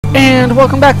And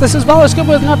welcome back, this is Ballerskip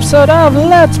with an episode of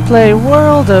Let's Play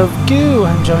World of Goo.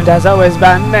 I'm joined as always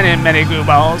by many goo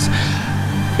balls.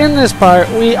 In this part,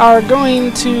 we are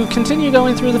going to continue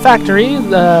going through the factory,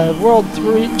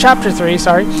 Chapter 3,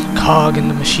 Cog in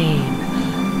the Machine.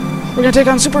 We're gonna take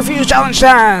on Super Fuse Challenge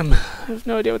time! I have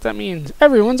no idea what that means.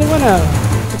 Everyone's a winner,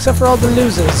 except for all the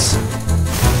losers.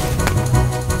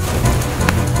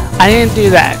 I didn't do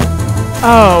that.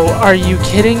 Oh, are you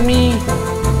kidding me?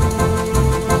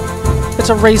 It's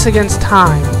a race against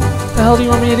time. The hell do you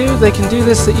want me to do? They can do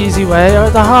this the easy way or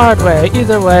the hard way.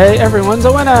 Either way, everyone's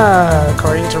a winner,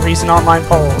 according to recent online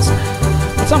polls.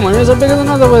 But some winners are bigger than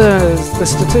other winners. The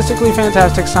statistically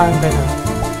fantastic sign painter.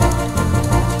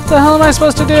 What the hell am I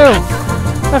supposed to do?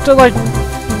 I have to, like,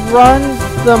 run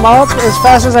them up as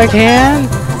fast as I can?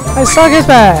 I suck at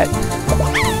that.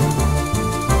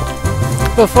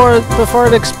 Before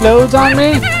it explodes on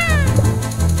me?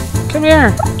 Come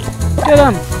here. Get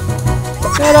him.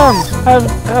 Get them!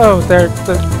 Oh, they're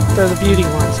the beauty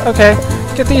ones. Okay,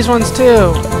 get these ones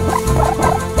too.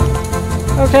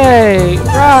 Okay,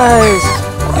 rise,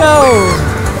 go!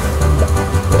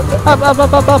 Up!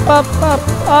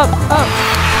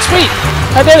 Sweet,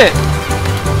 I did it.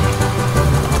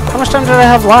 How much time did I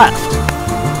have left?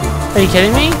 Are you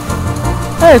kidding me?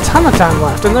 I had a ton of time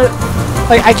left, and they're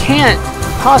like I can't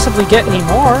possibly get any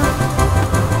more.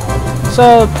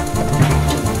 So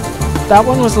that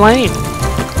one was lame.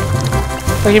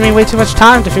 They give me way too much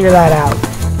time to figure that out.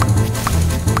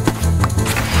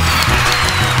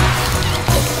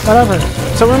 Whatever.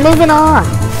 So we're moving on.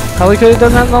 Probably could have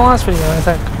done that in the last video, I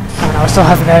think. I don't know, I still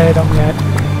haven't edited them yet.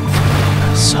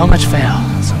 So much fail.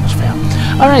 So much fail.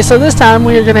 Alright, so this time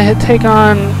we are going to take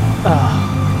on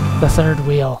the third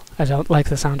wheel. I don't like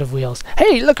the sound of wheels.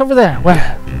 Hey, look over there. What?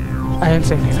 I didn't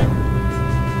say anything.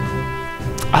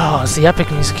 Oh, it's the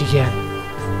epic music again.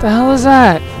 The hell is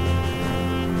that?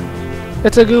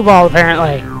 It's a goo ball,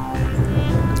 apparently.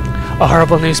 A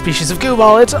horrible new species of goo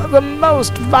ball. It's the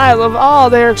most vile of all.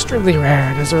 They are extremely rare,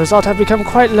 and as a result have become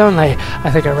quite lonely.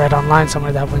 I think I read online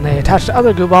somewhere that when they attach to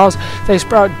other goo balls, they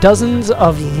sprout dozens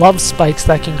of love spikes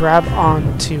that can grab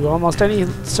onto almost any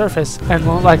surface and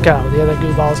won't let go. The other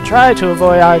goo balls try to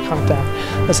avoid eye contact.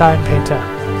 The sign painter.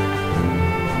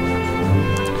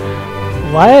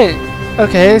 What?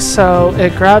 Okay, so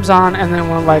it grabs on and then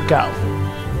won't let go.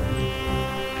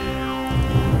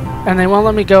 And they won't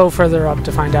let me go further up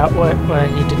to find out what I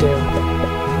need to do.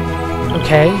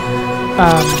 Okay.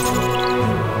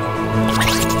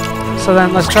 So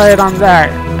then let's try it on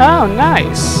there. Oh,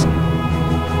 nice.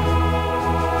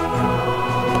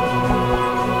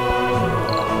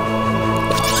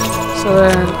 So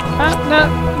then...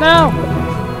 no!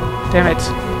 Damn it.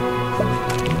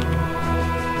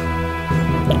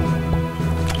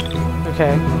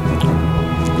 Okay.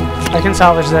 I can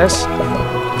salvage this.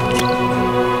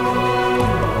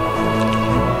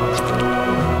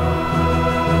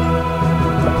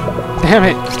 Damn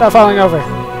it! Stop falling over.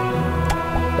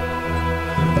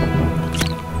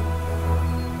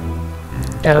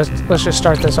 Yeah, let's just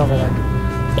start this over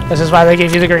then. This is why they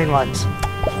gave you the green ones.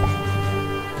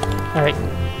 Alright.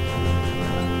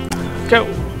 Go!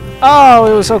 Oh,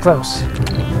 it was so close.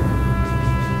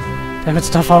 Damn it,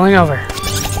 stop falling over.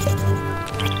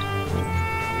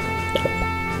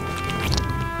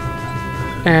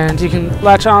 And you can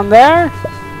latch on there.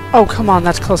 Oh, come on,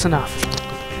 that's close enough.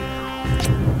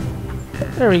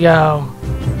 There we go.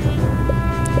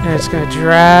 And it's going to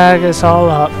drag us all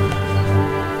up.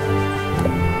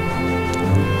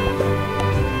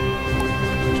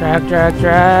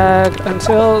 Drag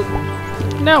until...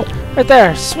 No! Right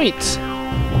there! Sweet!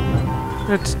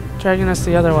 It's dragging us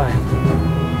the other way.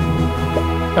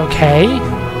 Okay.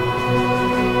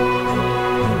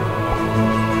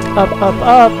 Up.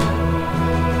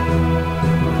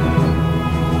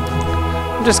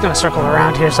 I'm just going to circle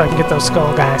around here so I can get those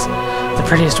skull guys. The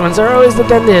prettiest ones are always the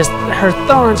deadliest. Her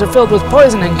thorns are filled with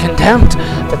poison and contempt.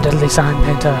 The deadly sign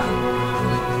painter.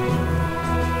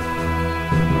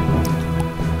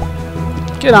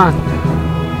 Get on.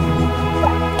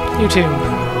 You too.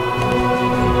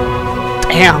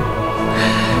 Damn.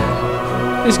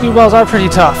 These goo balls are pretty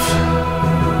tough.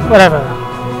 Whatever.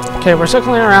 Okay, we're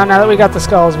circling around now that we got the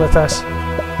skulls with us.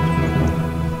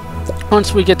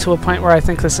 Once we get to a point where I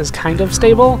think this is kind of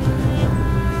stable,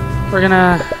 we're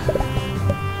gonna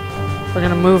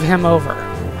move him over.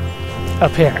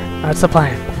 Up here. That's the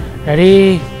plan.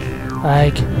 Ready?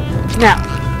 Like, now.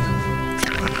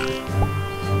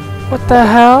 What the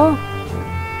hell?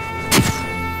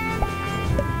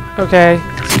 Okay,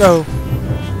 let's go.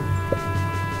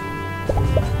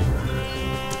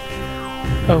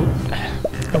 Oh,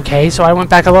 Okay, so I went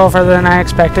back a little further than I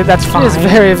expected. That's fine. It's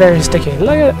very, very sticky.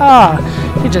 Look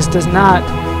at... he just does not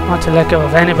want to let go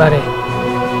of anybody.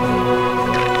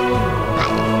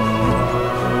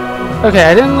 Okay,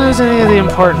 I didn't lose any of the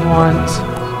important ones.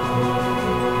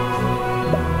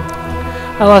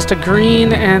 I lost a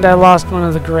green, and I lost one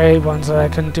of the gray ones that I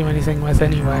couldn't do anything with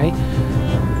anyway.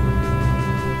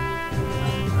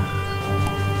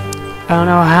 I don't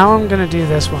know how I'm gonna do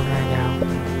this one right now.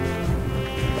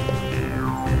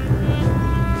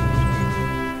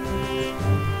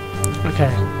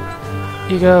 Okay.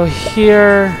 You go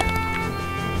here.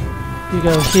 You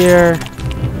go here.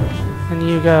 And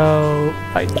you go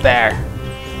right there.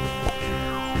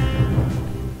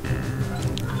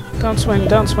 Don't swing,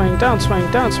 don't swing, don't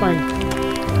swing, don't swing.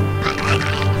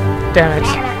 Damn it.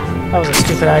 That was a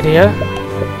stupid idea.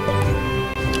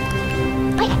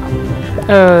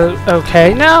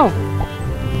 Okay, no!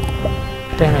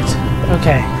 Damn it.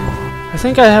 Okay. I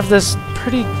think I have this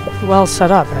pretty well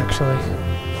set up, actually.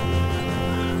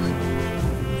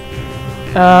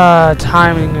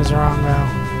 Timing is wrong, though.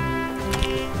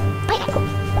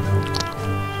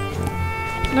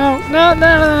 No, no,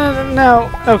 no, no, no, no.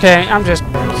 Okay, I'm just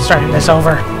starting this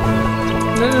over.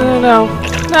 No, no, no,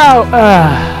 no.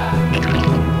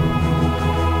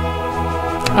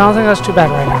 I don't think that's too bad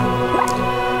right now.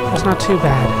 That's not too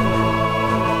bad.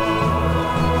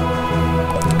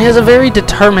 He has a very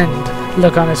determined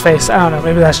look on his face. I don't know,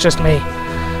 maybe that's just me.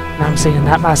 And I'm seeing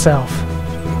that myself.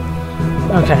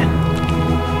 Okay.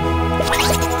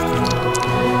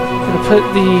 I'm gonna put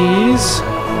these...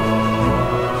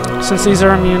 Since these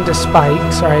are immune to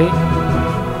spikes, right?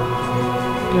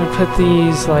 I'm gonna put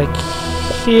these like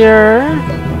here,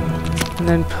 and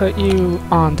then put you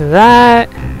onto that,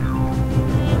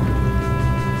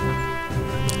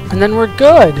 and then we're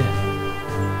good,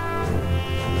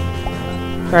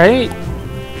 right?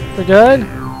 We're good.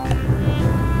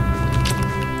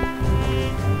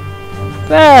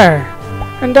 There,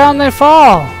 and down they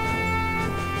fall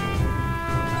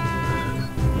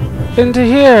into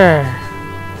here.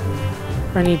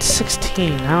 I need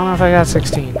 16. I don't know if I got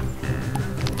 16.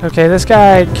 Okay, this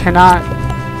guy cannot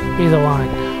be the one.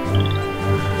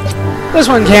 This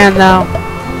one can, though.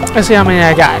 Let's see how many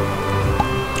I got.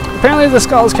 Apparently the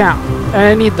skulls count, and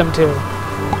I need them to.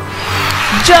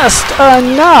 Just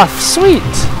enough!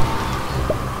 Sweet!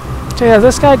 So yeah,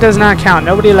 this guy does not count.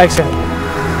 Nobody likes him.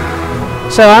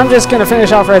 So I'm just going to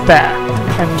finish off right there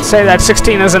and say that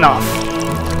 16 is enough.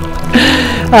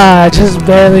 I just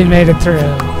barely made it through.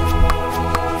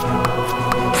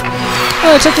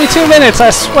 Oh, it took me 2 minutes,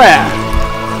 I swear.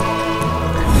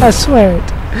 I swear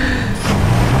it.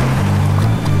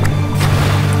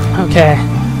 Okay.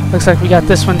 Looks like we got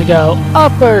this one to go.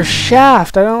 Upper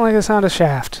shaft. I don't like the sound of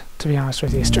shaft, to be honest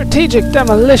with you. Strategic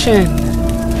demolition.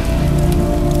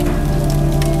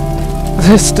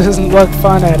 This doesn't look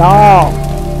fun at all.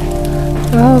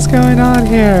 What the hell's going on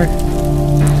here?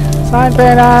 Sign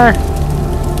painter.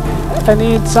 I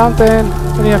need something.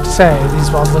 What do you have to say? These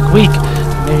walls look weak.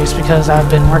 Maybe it's because I've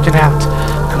been working out.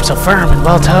 I'm so firm and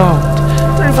well-toned.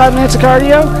 35 minutes of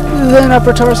cardio, then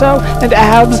upper torso, and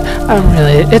abs.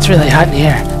 It's really hot in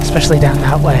here, especially down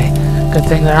that way. Good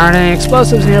thing there aren't any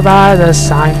explosives nearby, the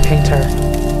sign painter.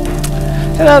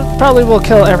 And that probably will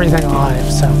kill everything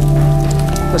alive, so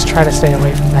let's try to stay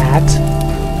away from that.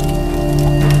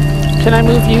 Can I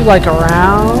move you, like,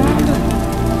 around?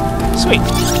 Sweet.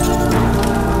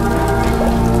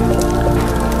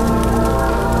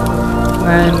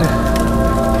 Then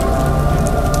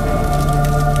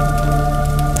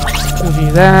move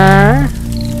you there.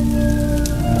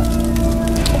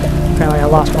 Apparently I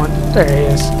lost one. There he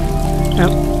is.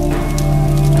 Yep.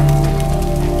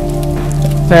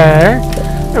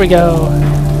 There we go.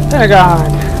 Pentagon.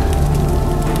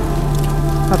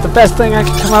 Not the best thing I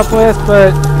could come up with,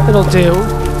 but it'll do.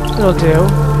 It'll do.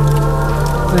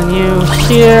 Then you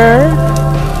here.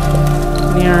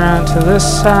 And you're around to this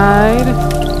side.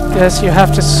 Yes, you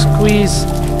have to squeeze.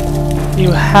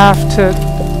 You have to...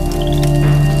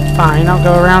 Fine, I'll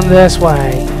go around this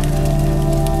way.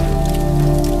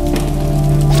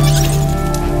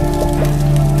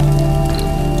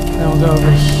 Then we'll go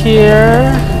over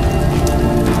here.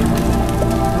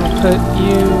 I'll put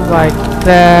you like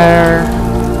there.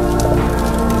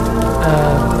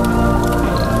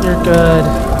 You're good.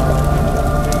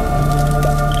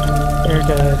 You're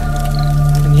good.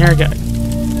 And you're good.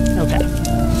 Okay.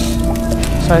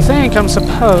 So I think I'm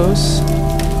supposed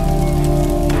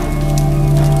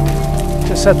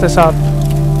to set this up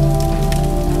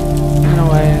in a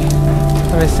way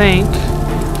that I think...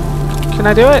 Can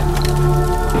I do it?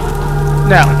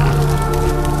 No.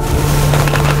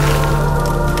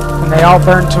 And and they all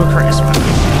burn to a crisp.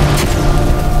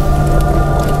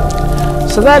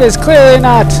 So that is clearly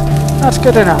not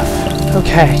good enough.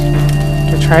 Okay,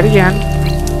 we'll try it again.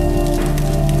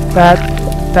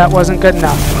 That wasn't good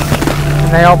enough,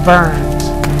 and they all burned,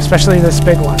 especially this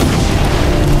big one.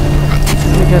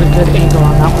 Let me get a good angle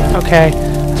on that one. Okay,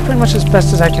 that's pretty much as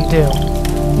best as I can do.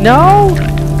 No!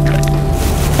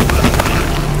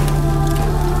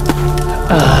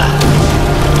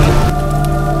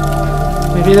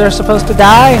 Maybe they're supposed to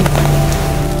die?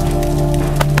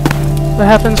 What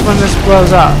happens when this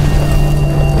blows up?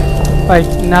 Like,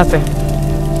 nothing.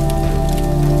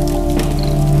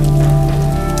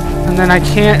 And then I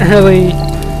can't really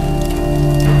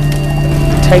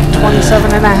take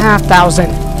 27,500.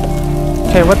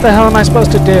 Okay, what the hell am I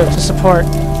supposed to do to support?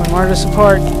 One more to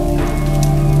support.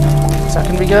 Is that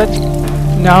gonna be good?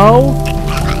 No?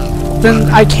 Then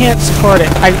I can't support it.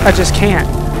 I just can't.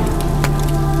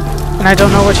 And I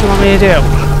don't know what you want me to do.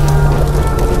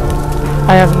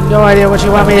 I have no idea what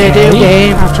you want me to do,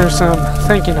 game. After some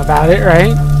thinking about it,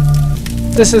 right?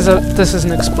 This is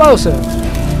an explosive,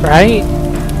 right?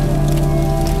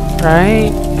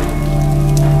 Right?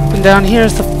 And down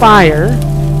here's the fire.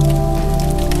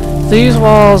 These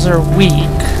walls are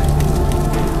weak,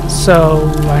 so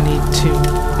I need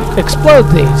to explode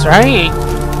these, right?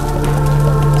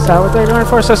 Is that what they're going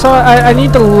for? So I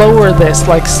need to lower this,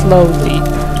 like, slowly.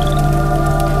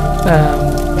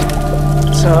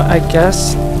 So I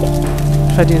guess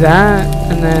if I do that,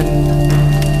 and then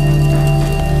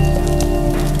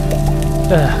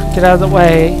get out of the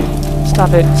way,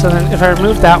 stop it. So then if I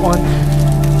remove that one,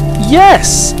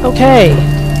 yes! Okay.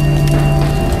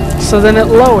 So then it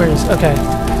lowers. Okay.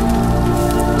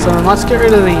 So then let's get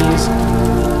rid of these.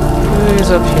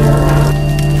 Who's up here?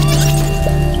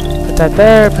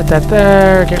 Put that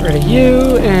there, get rid of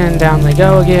you, and down they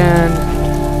go again.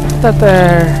 Put that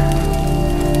there.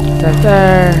 That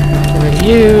there, get rid of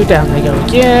you, down they go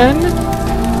again.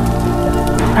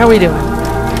 How are we doing?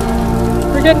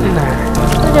 We're getting in there.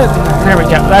 We're getting in there. There we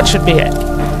go. That should be it.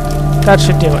 That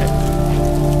should do it.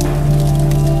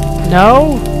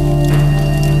 No?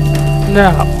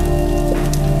 No.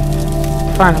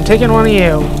 Fine, I'm taking one of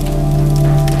you.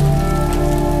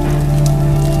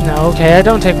 No, okay, I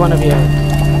don't take one of you.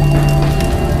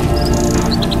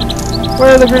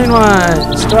 Where are the green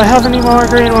ones? Do I have any more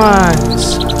green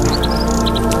ones?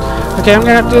 Okay, I'm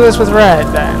gonna have to do this with red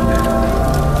then.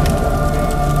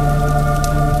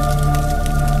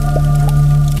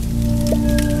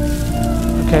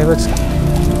 Okay, let's...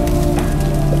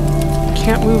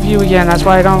 Can't move you again, that's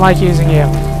why I don't like using you.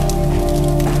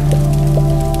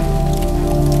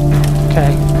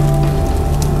 Okay.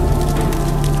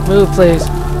 Move, please.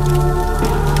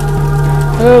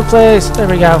 Move, please. There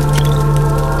we go.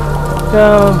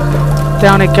 Go.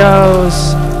 Down it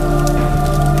goes.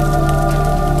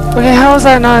 Okay, how is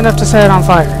that not enough to set it on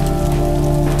fire?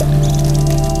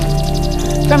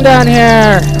 Come down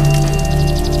here!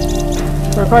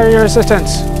 I require your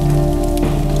assistance.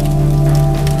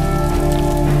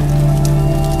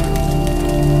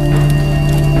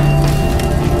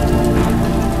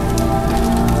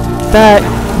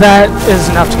 That is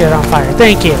enough to get it on fire.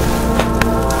 Thank you.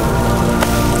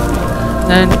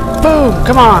 Then, boom!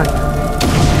 Come on!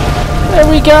 There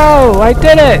we go! I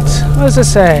did it! What does it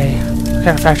say? What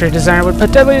kind of factory designer would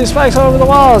put deadly spikes all over the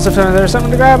walls if there was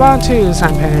something to grab onto? The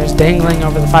sign painter is dangling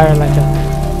over the fire like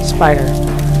a spider.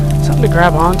 Something to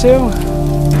grab onto?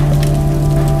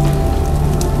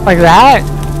 Like that?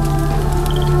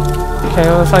 Okay,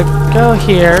 well if I go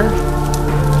here,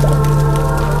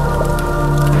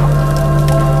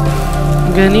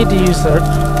 I'm gonna need to use the...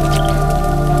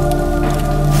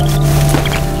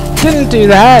 Didn't do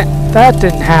that. That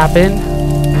didn't happen.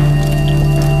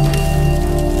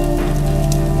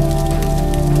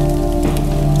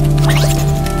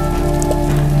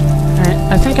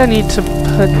 I think I need to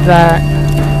put that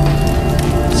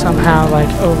somehow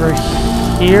like over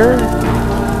here.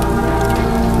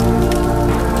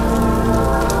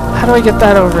 How do I get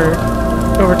that over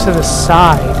to the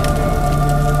side?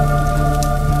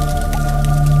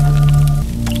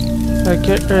 So I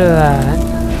get rid of that.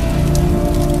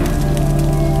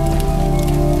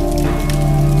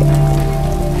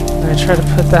 And I try to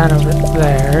put that over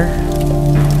there.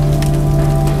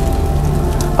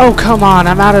 Oh come on,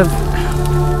 I'm out of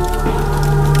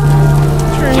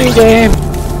game.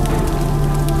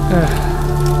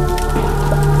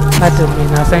 That didn't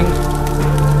mean nothing.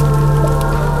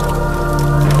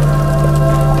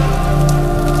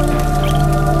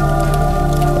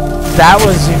 That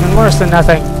was even worse than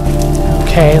nothing.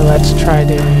 Okay, let's try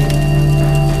doing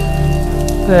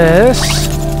this.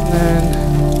 And then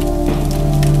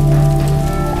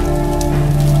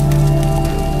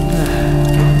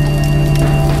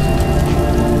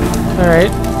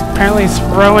Alright. Apparently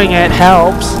throwing it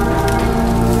helps.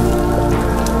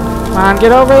 Come on,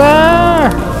 get over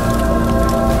there!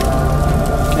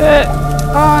 Get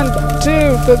on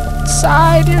to the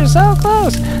side. You're so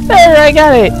close. There, I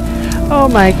got it. Oh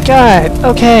my god.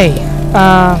 Okay.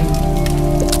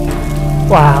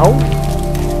 Wow.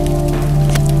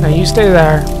 Now you stay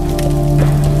there.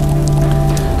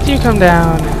 You come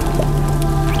down.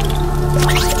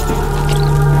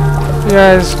 You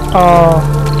guys all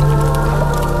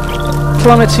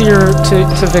plummet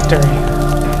to victory.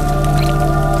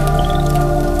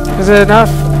 Is it enough?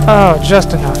 Oh,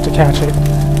 just enough to catch it.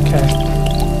 Okay.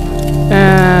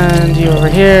 And you over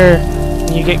here.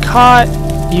 You get caught.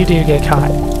 You do get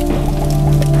caught.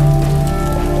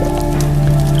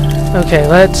 Okay,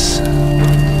 let's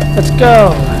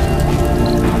go.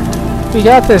 We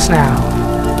got this now.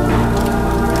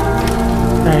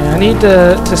 Alright, I need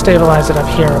to stabilize it up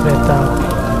here a bit though.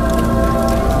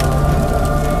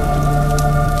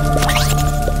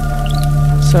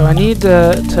 So I need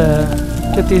to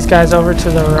get these guys over to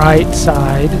the right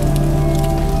side.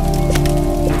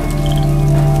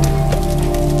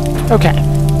 Okay.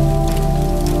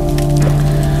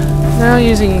 Now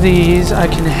using these, I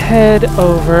can head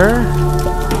over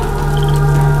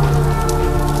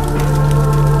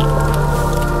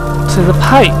to the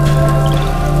pipe.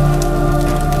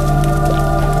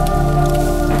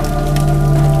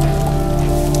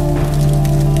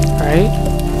 Right?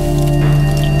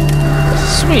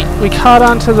 Sweet, we caught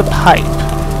onto the pipe.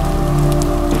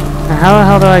 Now how the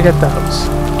hell do I get those?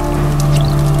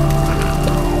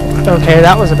 Okay,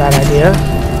 that was a bad idea.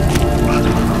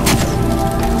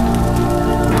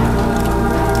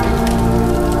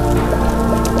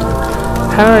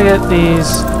 How do I get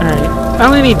these? Alright, I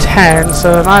only need 10,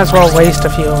 so I might as well waste a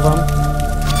few of them.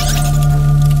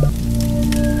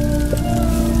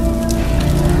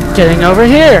 Getting over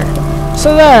here.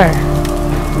 So there.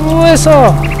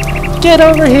 Whistle. Get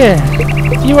over here.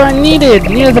 You are needed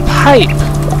near the pipe.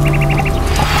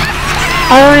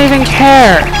 I don't even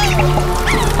care.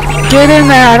 Get in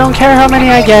there. I don't care how many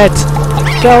I get.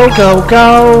 Go, go,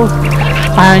 go.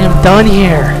 I am done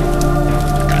here.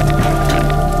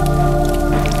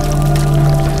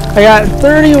 I got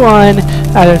 31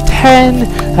 out of 10.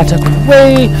 That took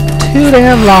way too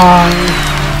damn long.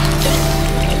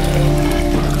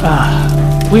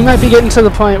 We might be getting to the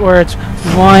point where it's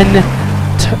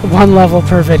one level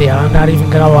per video. I'm not even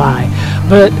gonna lie.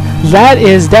 But that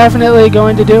is definitely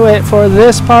going to do it for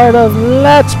this part of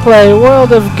Let's Play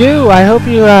World of Goo. I hope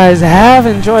you guys have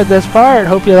enjoyed this part.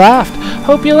 Hope you laughed.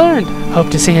 Hope you learned. Hope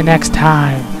to see you next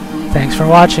time. Thanks for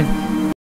watching.